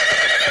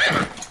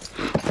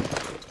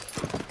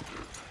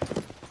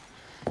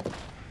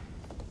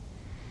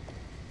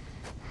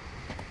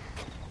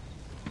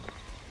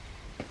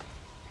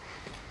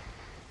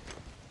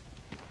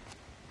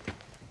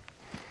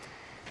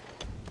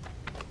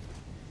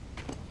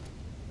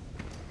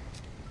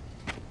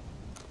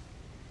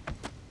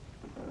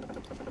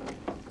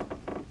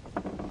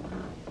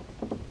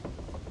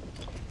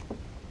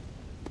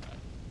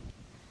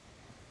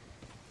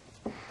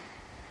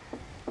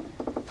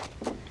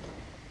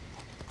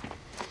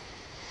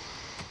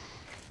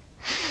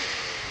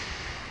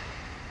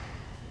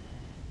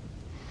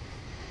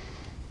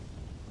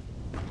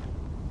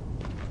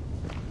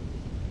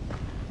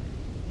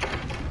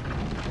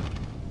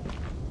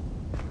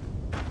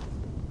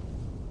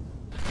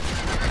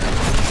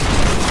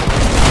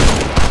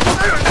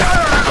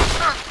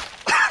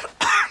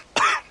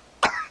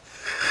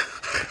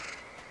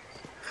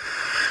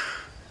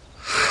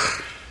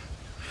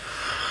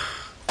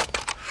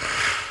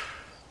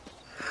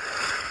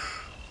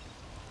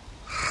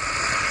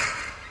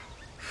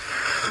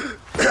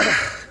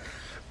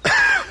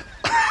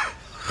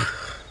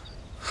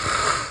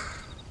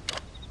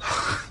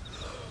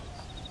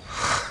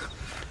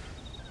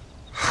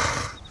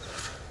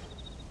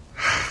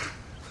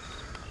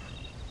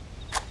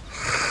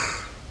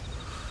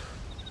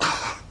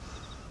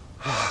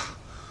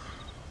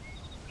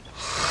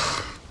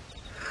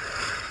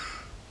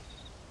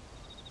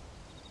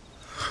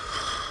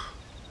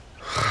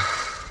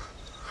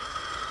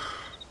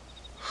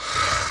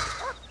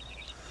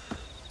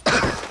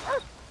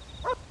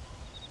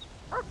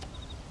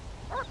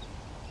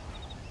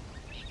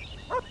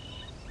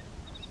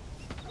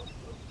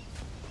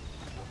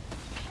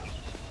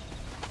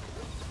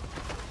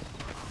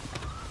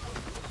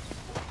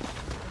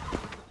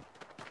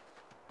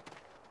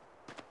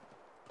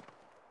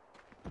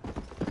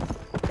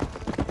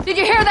 Did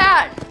you hear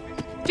that?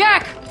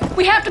 Jack,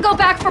 we have to go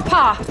back for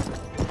Pa.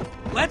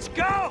 Let's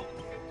go!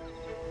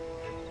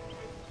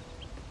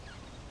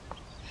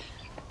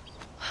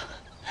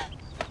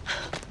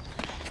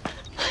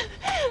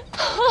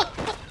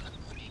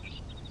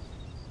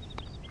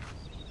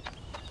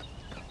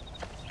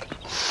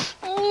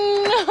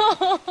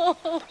 No.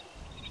 No.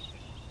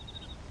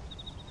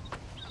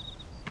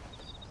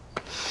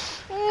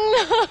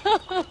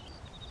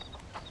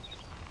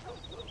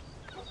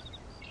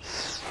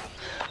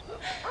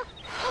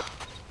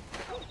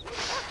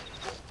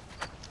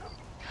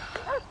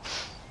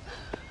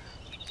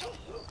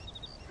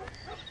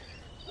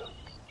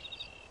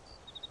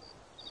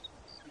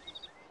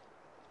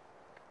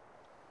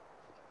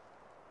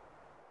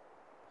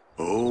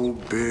 Oh,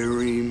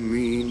 bury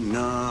me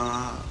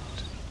not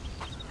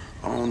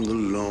on the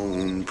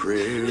lone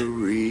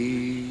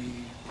prairie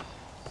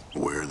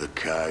where the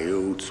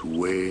coyotes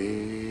wail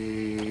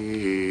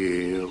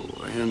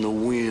and the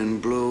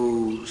wind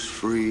blows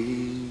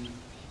free.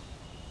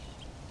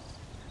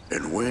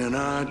 And when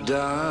I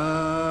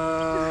die,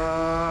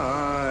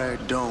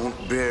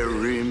 don't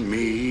bury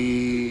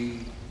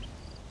me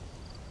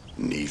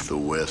 'neath the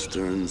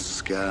western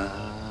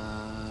sky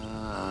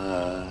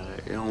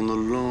on the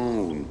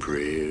lone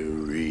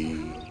prairie.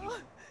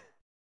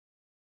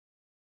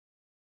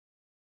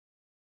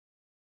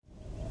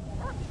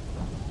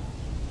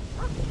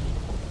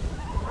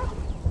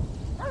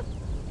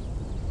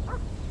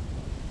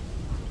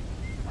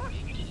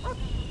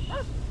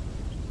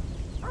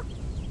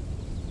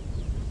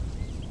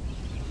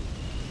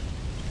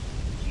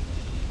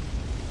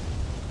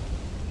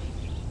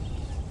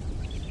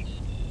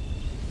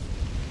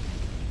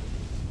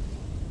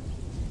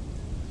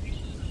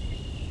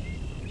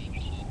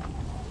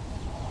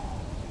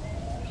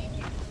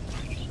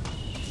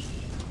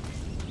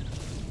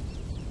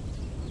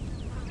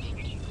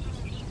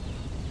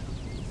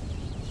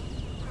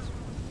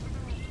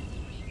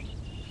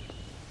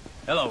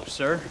 Hello,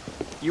 sir.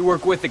 You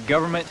work with the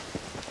government?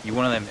 You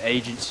one of them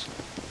agents?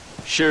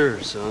 Sure,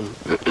 son.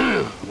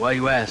 Why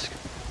you ask?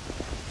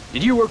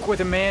 Did you work with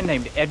a man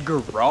named Edgar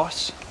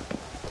Ross?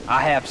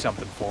 I have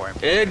something for him.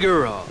 Edgar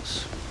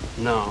Ross?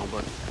 No,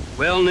 but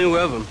well knew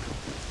of him.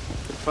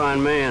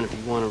 Fine man if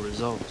he wanted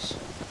results.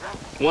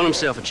 Won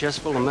himself a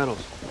chest full of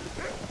medals.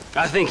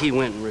 I think he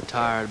went and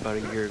retired about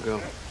a year ago.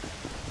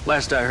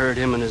 Last I heard,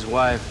 him and his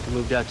wife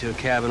moved out to a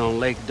cabin on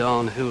Lake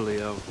Don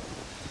Julio.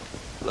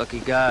 Lucky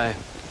guy,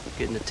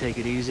 getting to take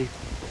it easy.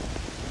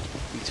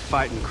 He's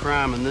fighting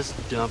crime in this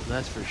dump,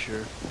 that's for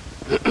sure.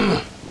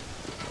 Well,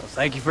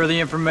 thank you for the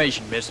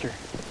information, mister.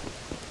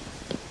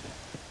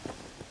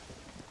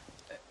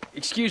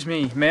 Excuse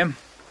me, ma'am.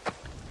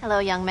 Hello,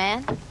 young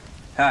man.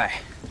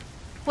 Hi.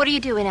 What are you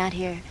doing out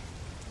here?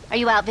 Are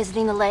you out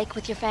visiting the lake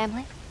with your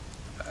family?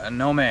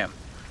 No, ma'am.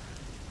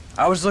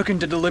 I was looking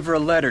to deliver a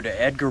letter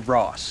to Edgar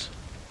Ross.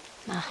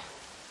 Oh,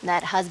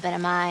 that husband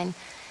of mine.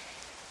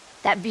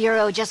 That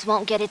bureau just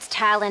won't get its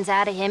talons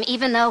out of him,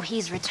 even though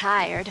he's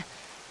retired.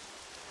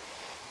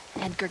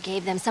 Edgar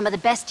gave them some of the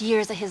best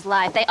years of his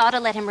life. They ought to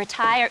let him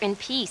retire in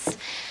peace.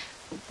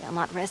 They'll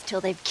not rest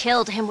till they've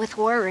killed him with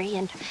worry,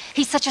 and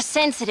he's such a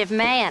sensitive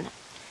man.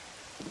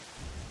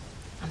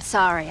 I'm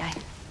sorry, I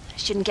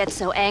shouldn't get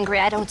so angry.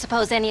 I don't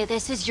suppose any of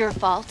this is your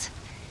fault.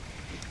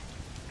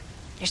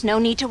 There's no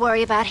need to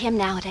worry about him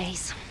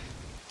nowadays.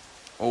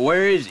 Well,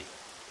 where is he?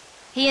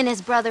 He and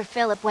his brother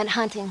Philip went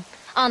hunting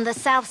on the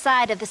south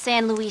side of the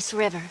San Luis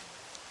River.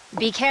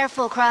 Be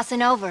careful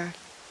crossing over.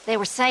 They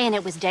were saying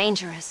it was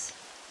dangerous.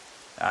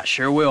 I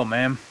sure will,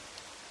 ma'am.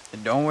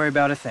 And don't worry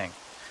about a thing.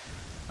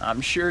 I'm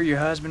sure your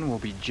husband will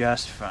be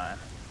just fine.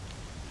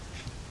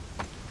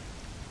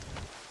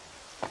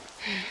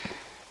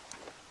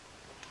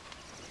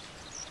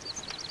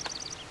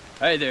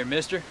 Hey there,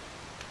 mister.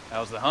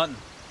 How's the hunting?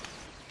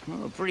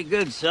 Oh, pretty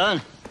good,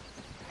 son.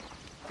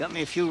 Got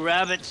me a few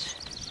rabbits,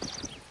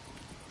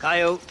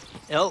 coyote,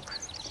 elk.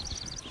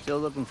 Still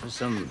looking for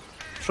some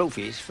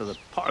trophies for the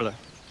parlor.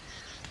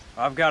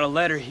 I've got a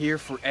letter here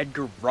for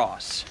Edgar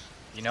Ross.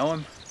 You know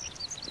him?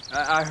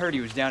 I heard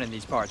he was down in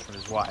these parts with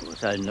his wife. Of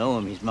course I know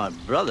him. He's my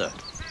brother.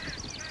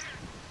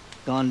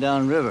 Gone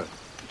down river,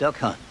 duck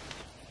hunt.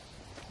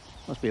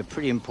 Must be a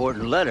pretty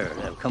important letter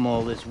to have come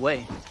all this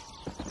way.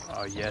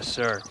 Oh, yes,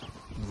 sir.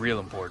 Real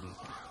important.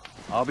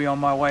 I'll be on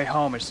my way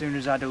home as soon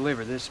as I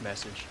deliver this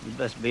message. You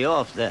best be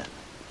off then.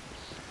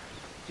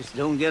 Just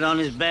don't get on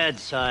his bad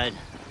side.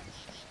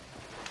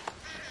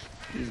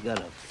 He's got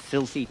a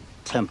filthy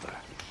temper.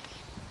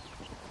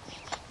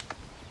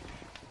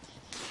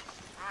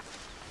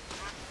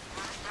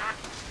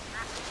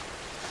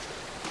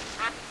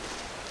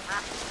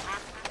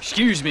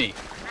 Excuse me.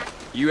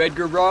 You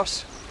Edgar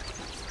Ross?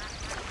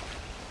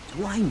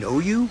 Do I know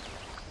you?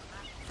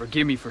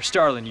 Forgive me for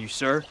startling you,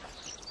 sir.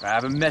 I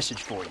have a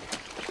message for you.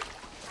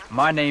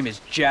 My name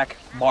is Jack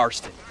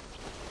Marston.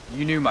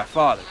 You knew my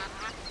father.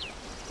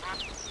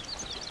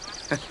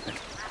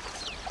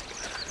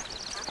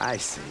 I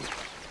see.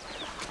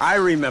 I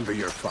remember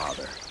your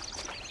father.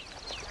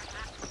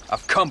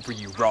 I've come for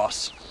you,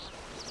 Ross.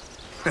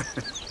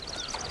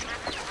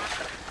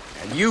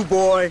 And you,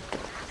 boy,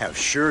 have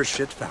sure as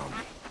shit found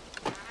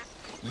me.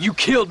 You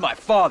killed my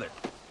father.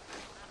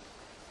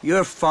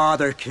 Your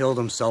father killed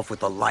himself with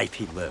the life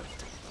he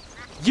lived.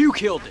 You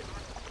killed him.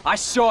 I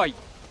saw you.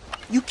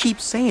 You keep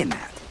saying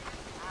that.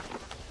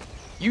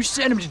 You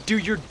sent him to do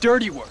your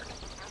dirty work.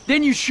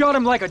 Then you shot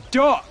him like a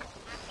dog.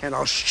 And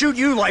I'll shoot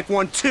you like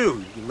one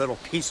too, you little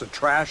piece of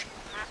trash.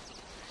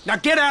 Now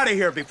get out of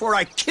here before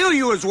I kill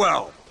you as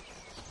well.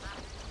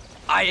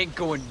 I ain't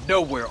going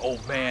nowhere,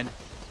 old man.